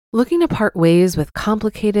Looking to part ways with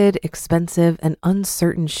complicated, expensive, and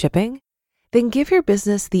uncertain shipping? Then give your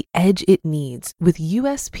business the edge it needs with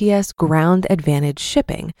USPS Ground Advantage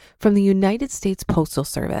shipping from the United States Postal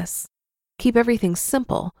Service. Keep everything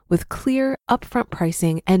simple with clear, upfront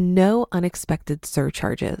pricing and no unexpected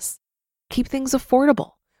surcharges. Keep things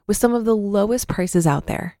affordable with some of the lowest prices out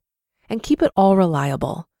there. And keep it all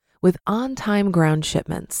reliable with on-time ground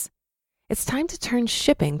shipments. It's time to turn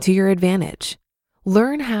shipping to your advantage.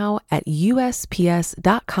 Learn how at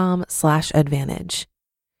USPS.com/advantage.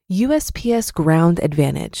 USPS Ground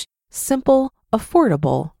Advantage. Simple,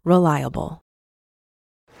 affordable, reliable.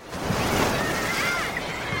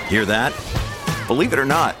 Hear that? Believe it or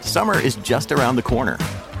not, summer is just around the corner.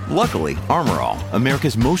 Luckily, Armor All,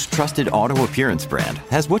 America's most trusted auto appearance brand,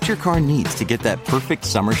 has what your car needs to get that perfect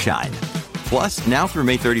summer shine. Plus, now through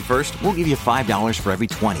May 31st, we'll give you $5 for every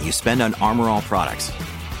 $20 you spend on Armor All products.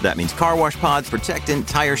 That means car wash pods, protectant,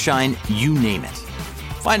 tire shine, you name it.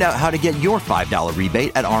 Find out how to get your $5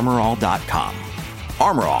 rebate at armorall.com.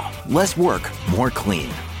 Armor All, less work, more clean.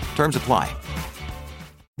 Terms apply.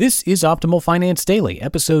 This is Optimal Finance Daily,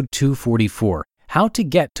 episode 244, How to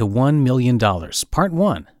Get to $1 Million, Part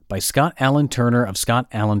 1, by Scott Alan Turner of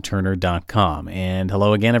scottalanturner.com. And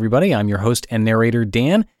hello again, everybody. I'm your host and narrator,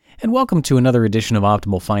 Dan, and welcome to another edition of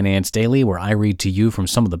Optimal Finance Daily, where I read to you from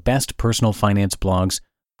some of the best personal finance blogs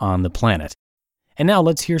on the planet. And now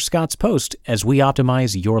let's hear Scott's post as we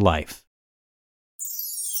optimize your life.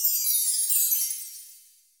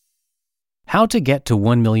 How to Get to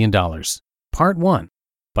 $1 Million, Part 1,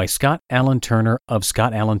 by Scott Alan Turner of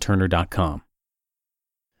scottalanturner.com.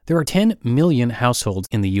 There are 10 million households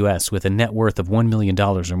in the U.S. with a net worth of $1 million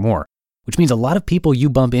or more, which means a lot of people you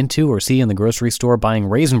bump into or see in the grocery store buying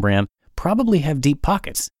Raisin Bran probably have deep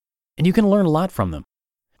pockets, and you can learn a lot from them.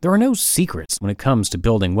 There are no secrets when it comes to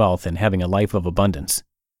building wealth and having a life of abundance.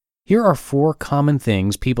 Here are 4 common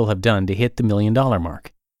things people have done to hit the $1 million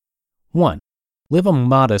mark. 1. Live a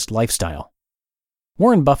modest lifestyle.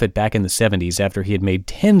 Warren Buffett, back in the 70s, after he had made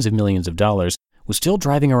tens of millions of dollars, was still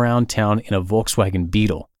driving around town in a Volkswagen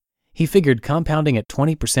Beetle. He figured compounding at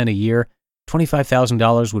 20% a year,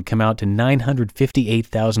 $25,000 would come out to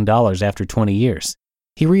 $958,000 after 20 years.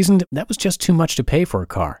 He reasoned that was just too much to pay for a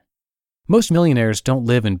car. Most millionaires don't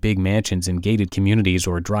live in big mansions in gated communities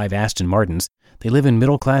or drive Aston Martins. They live in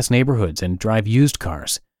middle-class neighborhoods and drive used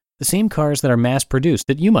cars. The same cars that are mass-produced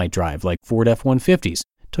that you might drive, like Ford F-150s,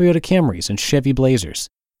 Toyota Camrys, and Chevy Blazers.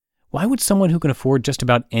 Why would someone who can afford just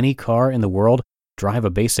about any car in the world drive a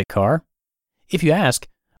basic car? If you ask,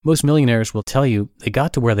 most millionaires will tell you they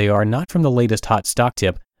got to where they are not from the latest hot stock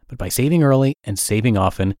tip, but by saving early and saving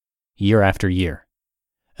often, year after year.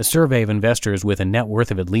 A survey of investors with a net worth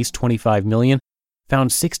of at least $25 million found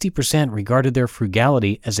 60% regarded their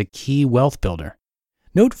frugality as a key wealth builder.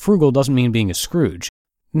 Note, frugal doesn't mean being a Scrooge.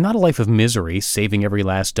 Not a life of misery, saving every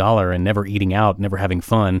last dollar and never eating out, never having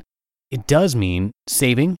fun. It does mean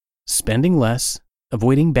saving, spending less,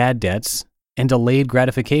 avoiding bad debts, and delayed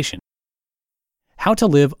gratification. How to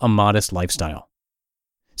live a modest lifestyle.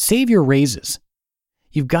 Save your raises.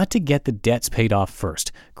 You've got to get the debts paid off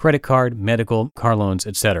first, credit card, medical, car loans,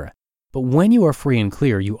 etc. But when you are free and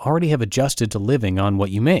clear, you already have adjusted to living on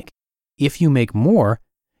what you make. If you make more,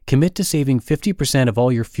 commit to saving 50% of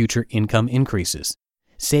all your future income increases.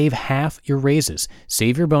 Save half your raises,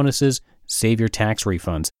 save your bonuses, save your tax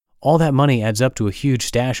refunds. All that money adds up to a huge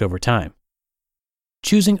stash over time.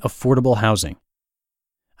 Choosing affordable housing.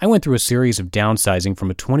 I went through a series of downsizing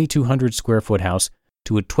from a 2,200 square foot house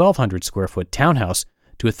to a 1,200 square foot townhouse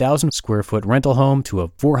to a 1,000 square foot rental home to a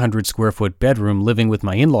 400 square foot bedroom living with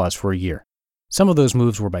my in-laws for a year. Some of those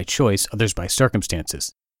moves were by choice, others by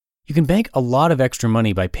circumstances. You can bank a lot of extra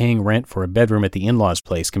money by paying rent for a bedroom at the in-laws'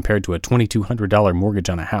 place compared to a $2,200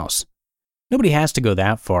 mortgage on a house. Nobody has to go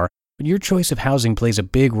that far, but your choice of housing plays a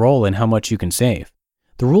big role in how much you can save.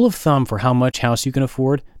 The rule of thumb for how much house you can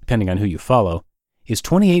afford, depending on who you follow, is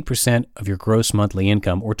 28% of your gross monthly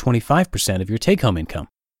income or 25% of your take-home income.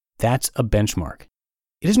 That's a benchmark.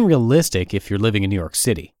 It isn't realistic if you're living in New York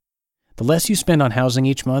City. The less you spend on housing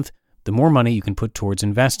each month, the more money you can put towards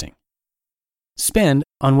investing. Spend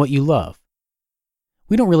on what you love.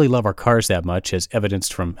 We don't really love our cars that much, as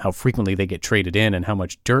evidenced from how frequently they get traded in and how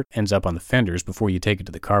much dirt ends up on the fenders before you take it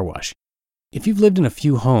to the car wash. If you've lived in a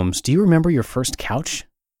few homes, do you remember your first couch?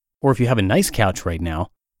 Or if you have a nice couch right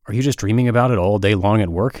now, are you just dreaming about it all day long at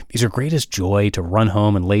work? Is your greatest joy to run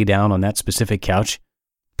home and lay down on that specific couch?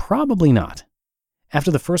 Probably not. After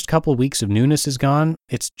the first couple of weeks of newness is gone,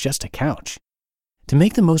 it's just a couch. To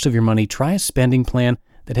make the most of your money, try a spending plan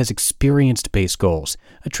that has experience-based goals,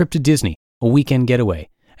 a trip to Disney, a weekend getaway,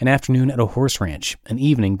 an afternoon at a horse ranch, an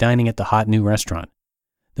evening dining at the hot new restaurant.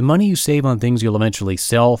 The money you save on things you'll eventually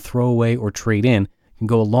sell, throw away, or trade in can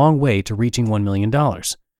go a long way to reaching $1 million.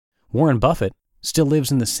 Warren Buffett still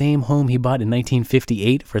lives in the same home he bought in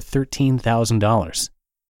 1958 for $13,000.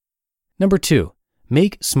 Number 2,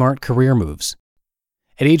 make smart career moves.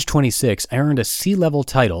 At age 26, I earned a C-level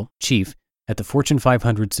title, chief, at the Fortune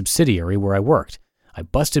 500 subsidiary where I worked. I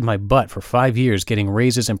busted my butt for 5 years getting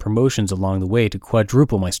raises and promotions along the way to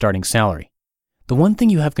quadruple my starting salary. The one thing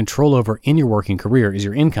you have control over in your working career is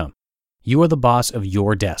your income. You are the boss of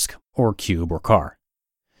your desk, or cube, or car.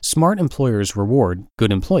 Smart employers reward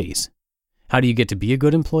good employees. How do you get to be a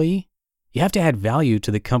good employee? You have to add value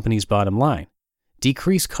to the company's bottom line,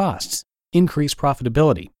 decrease costs, increase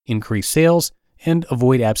profitability, increase sales, and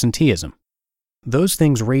avoid absenteeism. Those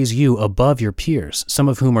things raise you above your peers, some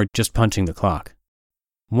of whom are just punching the clock.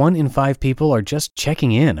 1 in 5 people are just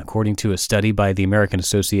checking in, according to a study by the American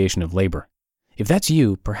Association of Labor. If that's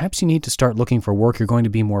you, perhaps you need to start looking for work you're going to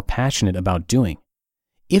be more passionate about doing.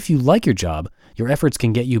 If you like your job, your efforts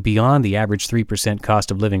can get you beyond the average 3% cost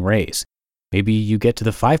of living raise. Maybe you get to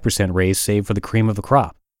the 5% raise saved for the cream of the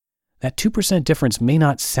crop. That 2% difference may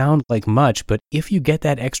not sound like much, but if you get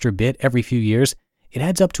that extra bit every few years, it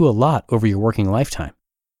adds up to a lot over your working lifetime.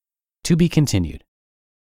 To be continued.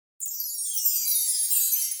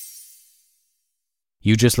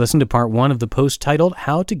 You just listened to part 1 of the post titled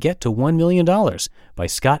How to Get to $1 Million by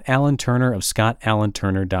Scott Alan Turner of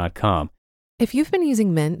ScottAlanTurner.com. If you've been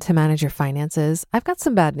using Mint to manage your finances, I've got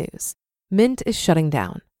some bad news. Mint is shutting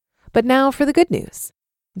down. But now for the good news.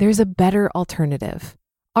 There's a better alternative.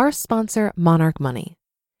 Our sponsor, Monarch Money.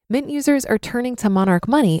 Mint users are turning to Monarch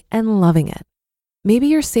Money and loving it. Maybe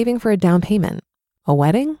you're saving for a down payment, a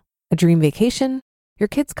wedding, a dream vacation, your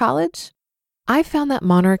kid's college. I've found that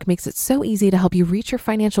Monarch makes it so easy to help you reach your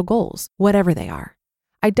financial goals, whatever they are.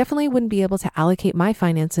 I definitely wouldn't be able to allocate my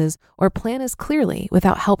finances or plan as clearly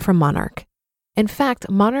without help from Monarch. In fact,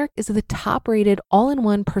 Monarch is the top-rated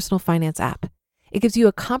all-in-one personal finance app. It gives you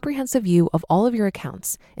a comprehensive view of all of your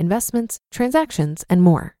accounts, investments, transactions, and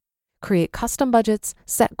more. Create custom budgets,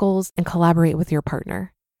 set goals, and collaborate with your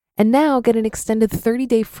partner. And now get an extended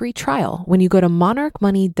 30-day free trial when you go to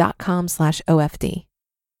monarchmoney.com/OFD.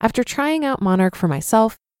 After trying out Monarch for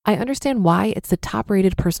myself, I understand why it's the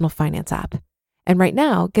top-rated personal finance app. And right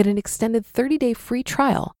now, get an extended 30-day free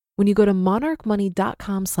trial when you go to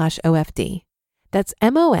monarchmoney.com/OFD. That's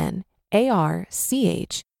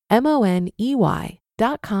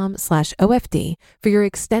monarchmoney.com/OFD for your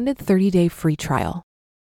extended 30-day free trial.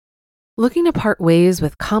 Looking to part ways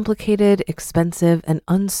with complicated, expensive, and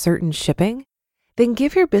uncertain shipping? Then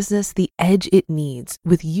give your business the edge it needs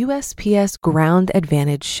with USPS Ground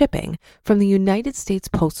Advantage shipping from the United States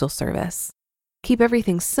Postal Service. Keep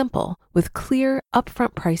everything simple with clear,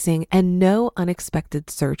 upfront pricing and no unexpected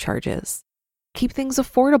surcharges. Keep things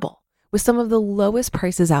affordable with some of the lowest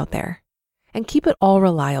prices out there. And keep it all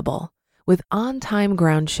reliable with on-time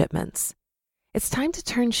ground shipments. It's time to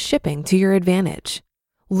turn shipping to your advantage.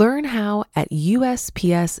 Learn how at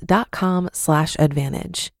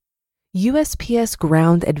USPS.com/advantage. USPS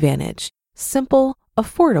Ground Advantage. Simple,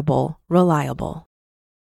 affordable, reliable.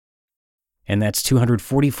 And that's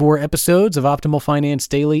 244 episodes of Optimal Finance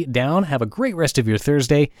Daily down. Have a great rest of your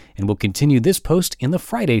Thursday, and we'll continue this post in the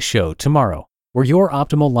Friday show tomorrow, where your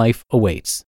optimal life awaits.